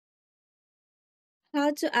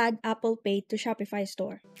How to add Apple Pay to Shopify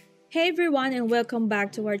store. Hey everyone and welcome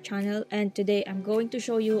back to our channel, and today I'm going to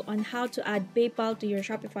show you on how to add PayPal to your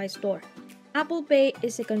Shopify store. Apple Pay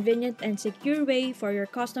is a convenient and secure way for your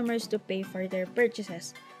customers to pay for their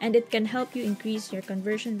purchases, and it can help you increase your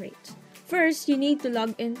conversion rates. First, you need to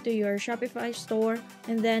log into your Shopify store,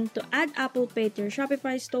 and then to add Apple Pay to your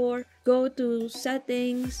Shopify store, go to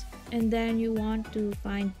settings, and then you want to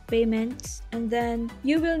find payments, and then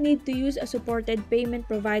you will need to use a supported payment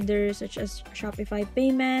provider such as Shopify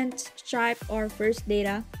Payments, Stripe, or First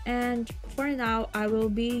Data. And for now, I will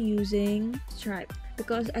be using Stripe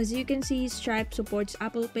because as you can see, Stripe supports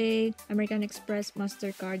Apple Pay, American Express,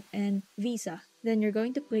 MasterCard, and Visa. Then you're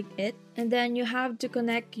going to click it, and then you have to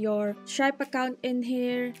connect your Stripe account in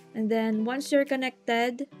here, and then once you're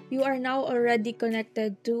connected, you are now already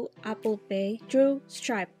connected to Apple Pay through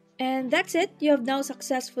Stripe. And that's it. You have now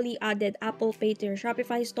successfully added Apple Pay to your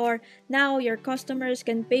Shopify store. Now your customers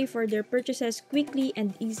can pay for their purchases quickly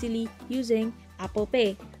and easily using Apple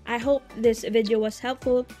Pay. I hope this video was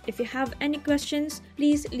helpful. If you have any questions,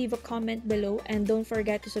 please leave a comment below, and don't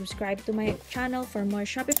forget to subscribe to my channel for more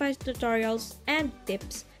Shopify tutorials and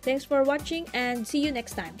tips. Thanks for watching and see you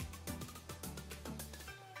next time.